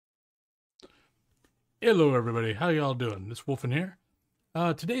Hello, everybody. How y'all doing? This w0lfinn here.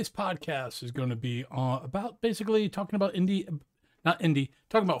 Today's podcast is going to be about basically talking about talking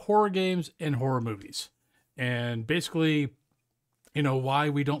about horror games and horror movies, and basically, why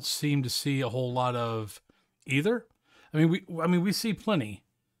we don't seem to see a whole lot of either. I mean, we see plenty,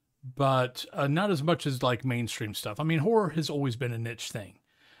 but not as much as like mainstream stuff. I mean, horror has always been a niche thing.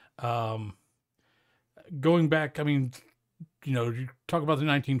 Um, Going back, you talk about the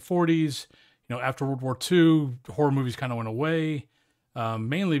 1940s. After World War II, horror movies kind of went away,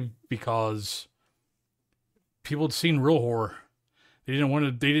 mainly because people had seen real horror. They didn't want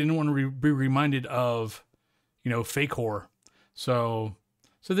to. They didn't want to be reminded of, fake horror. So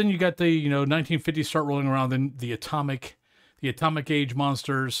then you got the 1950s start rolling around. Then the atomic age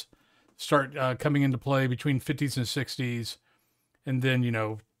monsters start coming into play between 50s and 60s, and then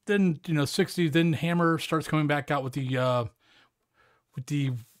 60s. Then Hammer starts coming back out with the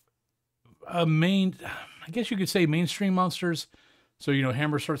main, I guess you could say mainstream monsters. So,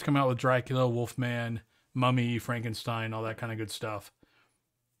 Hammer starts coming out with Dracula, Wolfman, Mummy, Frankenstein, all that kind of good stuff.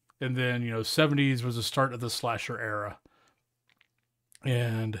 And then, 70s was the start of the slasher era.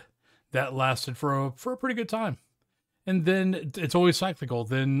 And that lasted for a pretty good time. And then it's always cyclical.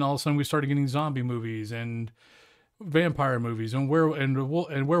 Then all of a sudden we started getting zombie movies and vampire movies and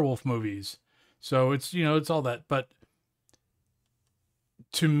werewolf movies. So it's all that. But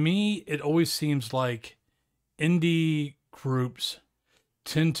to me, it always seems like indie groups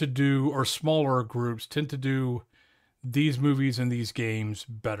tend to do, or smaller groups tend to do these movies and these games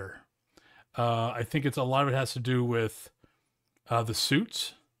better. I think it's a lot of it has to do with the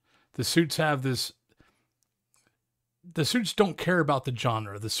suits. The suits have this. The suits don't care about the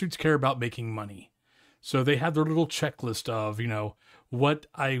genre. The suits care about making money. So they have their little checklist of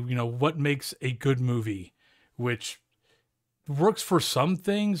what makes a good movie, which works for some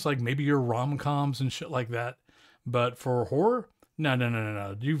things, like maybe your rom-coms and shit like that. But for horror,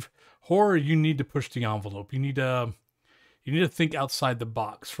 no. Horror, you need to push the envelope. You need to think outside the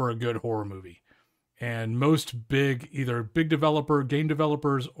box for a good horror movie. And most either big game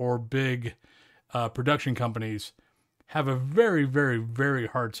developers or big production companies have a very, very, very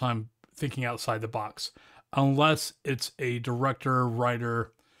hard time thinking outside the box, unless it's a director,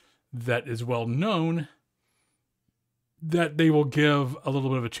 writer that is well known, that they will give a little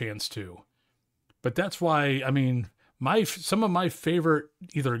bit of a chance to. But that's why, some of my favorite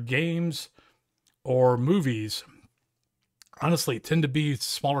either games or movies, honestly, tend to be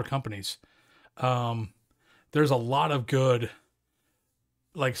smaller companies. There's a lot of good,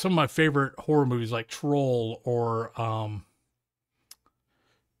 like some of my favorite horror movies, like Troll or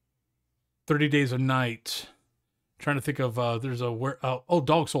 30 Days a Night. I'm trying to think of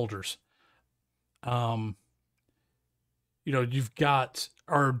Dog Soldiers. You've got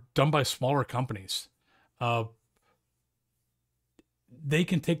are done by smaller companies. They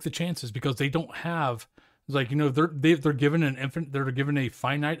can take the chances because they don't have, they're given they're given a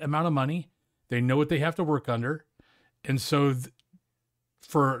finite amount of money. They know what they have to work under, and so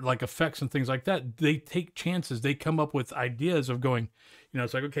for like effects and things like that, they take chances. They come up with ideas of going,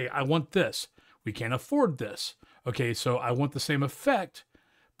 it's like, okay, I want this. We can't afford this. Okay, so I want the same effect,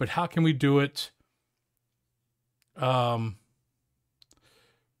 but how can we do it?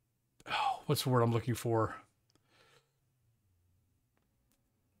 What's the word I'm looking for?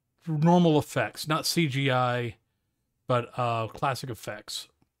 Normal effects, not CGI, but classic effects.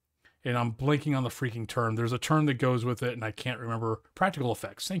 And I'm blanking on the freaking term. There's a term that goes with it, and I can't remember. Practical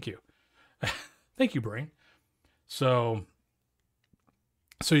effects. Thank you. Thank you, brain. So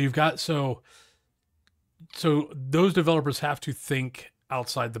you've got so those developers have to think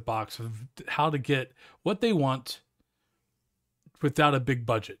outside the box of how to get what they want without a big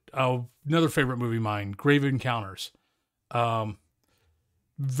budget. Another favorite movie of mine, Grave Encounters.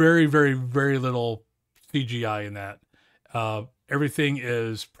 Very, very, very little CGI in that. Everything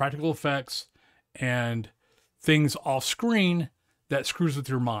is practical effects and things off screen that screws with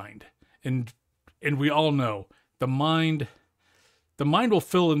your mind. And we all know the mind will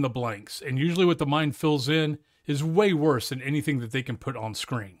fill in the blanks. And usually what the mind fills in is way worse than anything that they can put on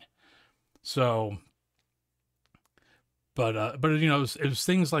screen. So, but it was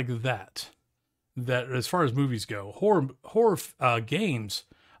things like that as far as movies go, horror games,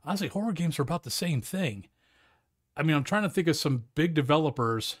 honestly, horror games are about the same thing. I'm trying to think of some big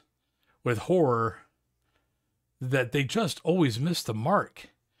developers with horror that they just always miss the mark.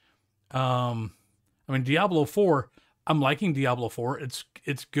 Diablo 4, I'm liking Diablo 4.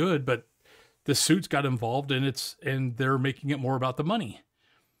 It's good, but the suits got involved and they're making it more about the money.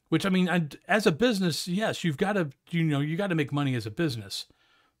 Which as a business, yes, you've got to you got to make money as a business.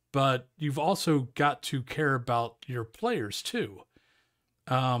 but you've also got to care about your players too.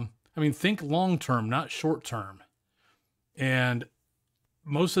 I mean, think long term, not short term. And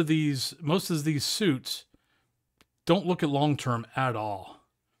most of these suits don't look at long term at all.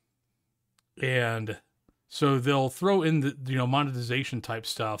 And so they'll throw in the monetization type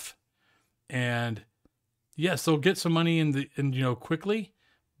stuff, and yes, they'll get some money in quickly,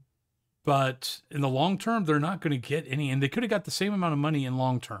 but in the long term they're not going to get any, and they could have got the same amount of money in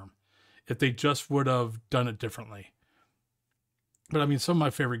long term if they just would have done it differently. But I mean, some of my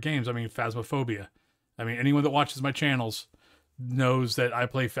favorite games, I mean, Phasmophobia. I mean, anyone that watches my channels knows that I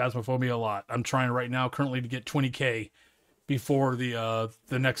play Phasmophobia a lot. I'm trying right now currently to get 20K before the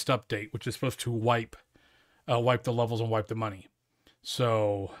next update, which is supposed to wipe the levels and wipe the money.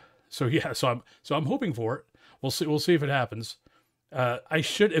 So yeah, so I'm hoping for it. We'll see if it happens. I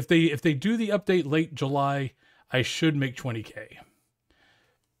should, if they do the update late July, I should make 20K.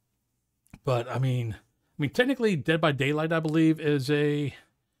 But I mean technically Dead by Daylight, I believe, is an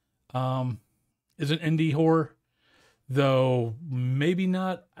indie horror, though maybe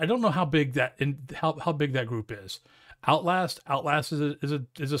not. I don't know how big that how big that group is. Outlast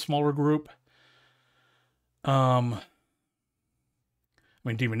is a smaller group. I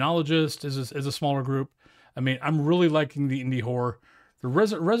mean, Demonologist is a smaller group. I mean, I'm really liking the indie horror. The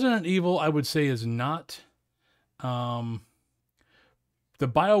Resident Evil, I would say, is not. The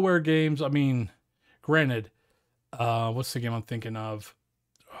BioWare games, I mean, granted, what's the game I'm thinking of?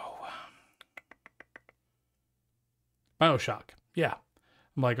 Oh, BioShock. Yeah.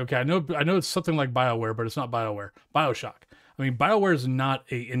 I'm like, okay, I know it's something like BioWare, but it's not BioWare. BioShock. I mean, BioWare is not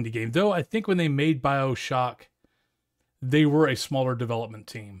a indie game, though. I think when they made BioShock, they were a smaller development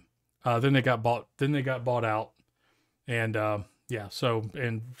team. Then they got bought out, and yeah. So,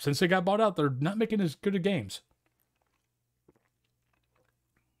 and since they got bought out, they're not making as good of games.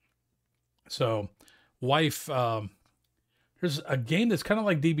 So, wife, there's a game that's kind of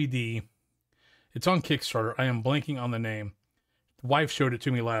like DBD. It's on Kickstarter. I am blanking on the name. The wife showed it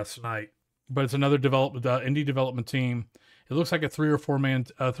to me last night, but it's another indie development team. It looks like a 3 or 4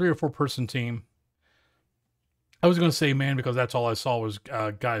 person team. I was going to say man because that's all I saw was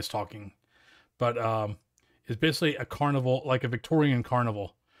guys talking, but it's basically a carnival, like a Victorian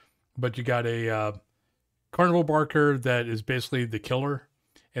carnival, but you got a carnival barker that is basically the killer,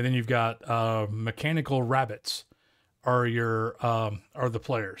 and then you've got mechanical rabbits are the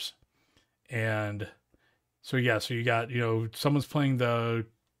players, and so yeah, so you got someone's playing the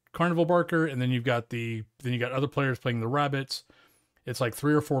carnival barker, and then you got other players playing the rabbits. It's like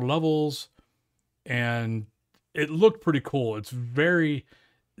 3 or 4 levels, and it looked pretty cool. It's very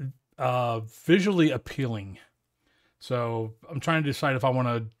visually appealing. So I'm trying to decide if I want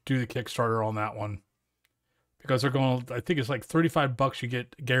to do the Kickstarter on that one, because I think it's like $35 you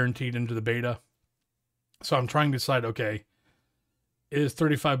get guaranteed into the beta. So I'm trying to decide, okay, is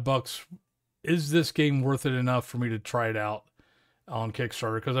 $35, is this game worth it enough for me to try it out on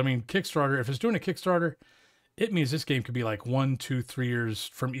Kickstarter? Because I mean, Kickstarter, if it's doing a Kickstarter, it means this game could be like 1, 2, 3 years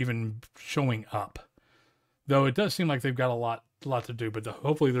from even showing up. Though it does seem like they've got a lot to do, but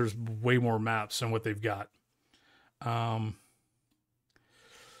hopefully there's way more maps than what they've got. But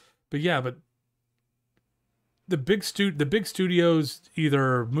yeah, but the big studios,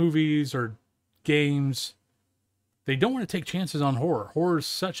 either movies or games, they don't want to take chances on horror. Horror is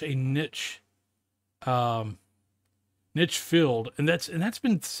such a niche field, and that's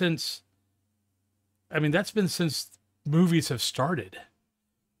been since movies have started.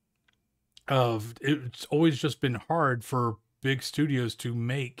 It's always just been hard for big studios to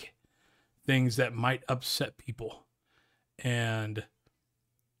make things that might upset people, and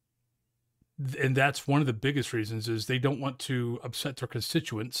that's one of the biggest reasons is they don't want to upset their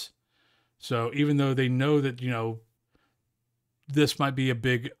constituents. So even though they know that this might be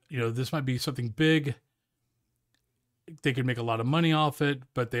this might be something big, they can make a lot of money off it,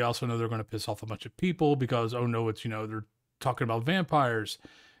 but they also know they're going to piss off a bunch of people because, oh no, it's they're talking about vampires.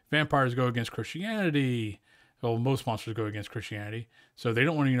 Vampires go against Christianity. Well, most monsters go against Christianity. So they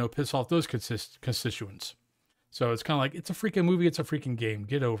don't want to, piss off those constituents. So it's kind of like, it's a freaking movie. It's a freaking game.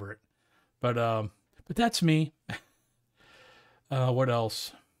 Get over it. But that's me. What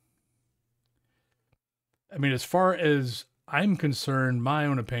else? I mean, as far as I'm concerned, my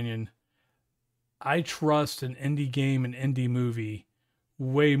own opinion, I trust an indie game, an indie movie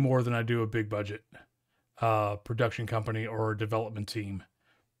way more than I do a big budget production company or development team.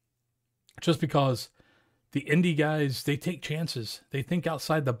 Just because the indie guys, they take chances. They think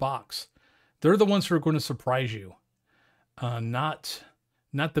outside the box. They're the ones who are going to surprise you. Not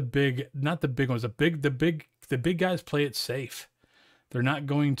the big ones. The big guys play it safe. They're not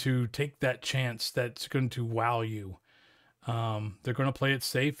going to take that chance that's going to wow you. They're going to play it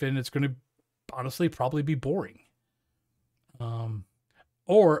safe, and it's going to honestly probably be boring.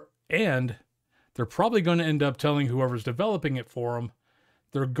 And they're probably going to end up telling whoever's developing it for them,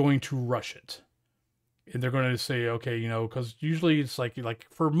 they're going to rush it. And they're going to say, okay, you know, because usually it's like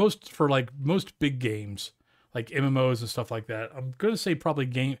for most big games, like MMOs and stuff like that, I'm going to say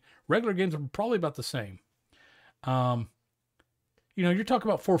probably regular games are probably about the same. You know, you're talking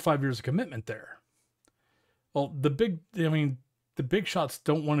about 4 or 5 years of commitment there. Well, the big shots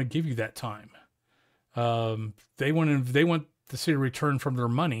don't want to give you that time. They want to see a return from their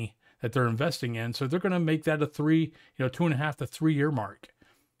money that they're investing in, so they're going to make that a 2.5 to 3 year mark.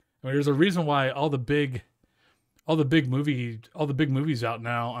 I mean, there's a reason why all the big movies out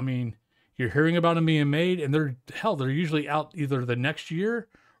now. I mean, you're hearing about them being made, and they're usually out either the next year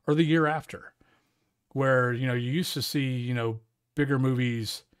or the year after. Where, you know, you used to see, you know, bigger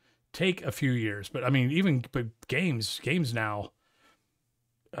movies take a few years, but I mean, but games now,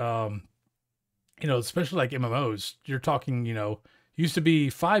 you know, especially like MMOs, you're talking, you know, used to be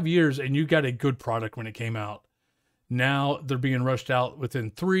 5 years and you got a good product when it came out. Now they're being rushed out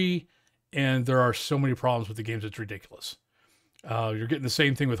within 3, and there are so many problems with the games, it's ridiculous. You're getting the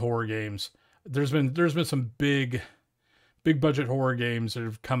same thing with horror games. There's been some big budget horror games that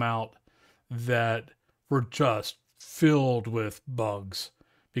have come out that were just filled with bugs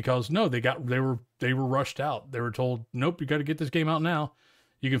because they were rushed out. They were told, nope, you got to get this game out now.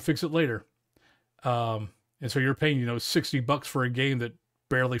 You can fix it later. And so you're paying, you know, $60 for a game that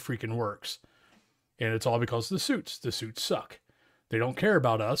barely freaking works. And it's all because of the suits. The suits suck. They don't care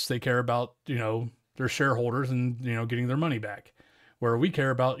about us. They care about, you know, their shareholders and, you know, getting their money back. Where we care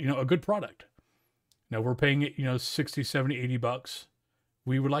about, you know, a good product. Now we're paying it, you know, 60, 70, $80.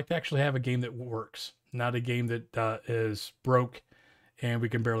 We would like to actually have a game that works, not a game that is broke and we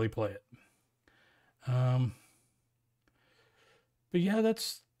can barely play it. But yeah,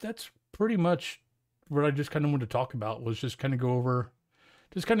 that's pretty much what I just kind of wanted to talk about, was just kind of go over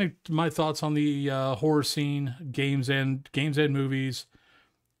just kind of my thoughts on the horror scene, games and movies,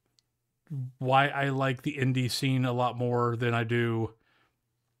 why I like the indie scene a lot more than I do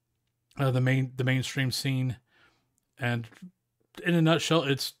the mainstream scene. And in a nutshell,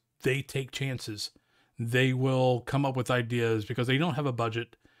 it's they take chances. They will come up with ideas because they don't have a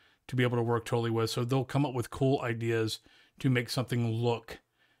budget to be able to work totally with. So they'll come up with cool ideas to make something look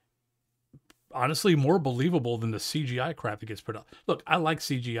honestly more believable than the CGI crap that gets put out. Look, I like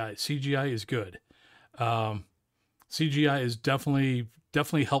CGI. CGI is good. CGI is definitely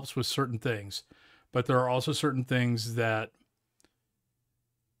helps with certain things, but there are also certain things that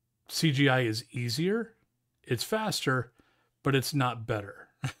CGI is easier, it's faster, but it's not better.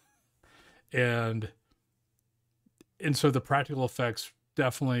 and so the practical effects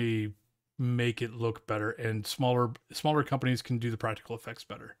definitely make it look better, and smaller companies can do the practical effects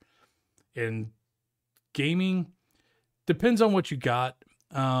better. In gaming, depends on what you got.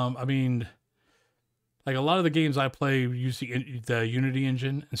 I mean, like a lot of the games I play use the Unity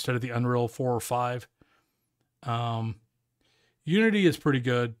engine instead of the Unreal 4 or 5. Unity is pretty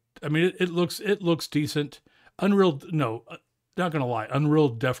good. I mean, it looks decent. Unreal, no, not gonna lie, Unreal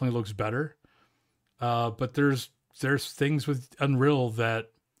definitely looks better. But there's things with Unreal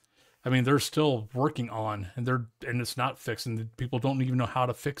that, I mean, they're still working on, and it's not fixed, and people don't even know how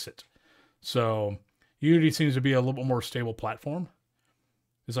to fix it. So Unity seems to be a little bit more stable platform.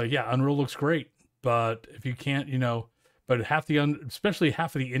 It's like, yeah, Unreal looks great, but if you can't, but especially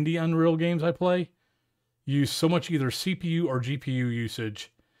half of the indie Unreal games I play use so much either CPU or GPU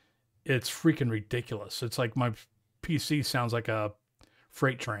usage, it's freaking ridiculous. It's like my PC sounds like a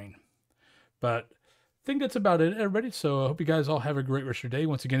freight train. But I think that's about it, everybody. So I hope you guys all have a great rest of your day.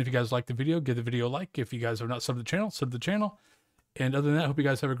 Once again, if you guys like the video, give the video a like. If you guys have not subbed to the channel, sub to the channel. And other than that, I hope you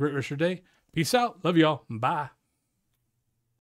guys have a great rest of your day. Peace out. Love y'all. Bye.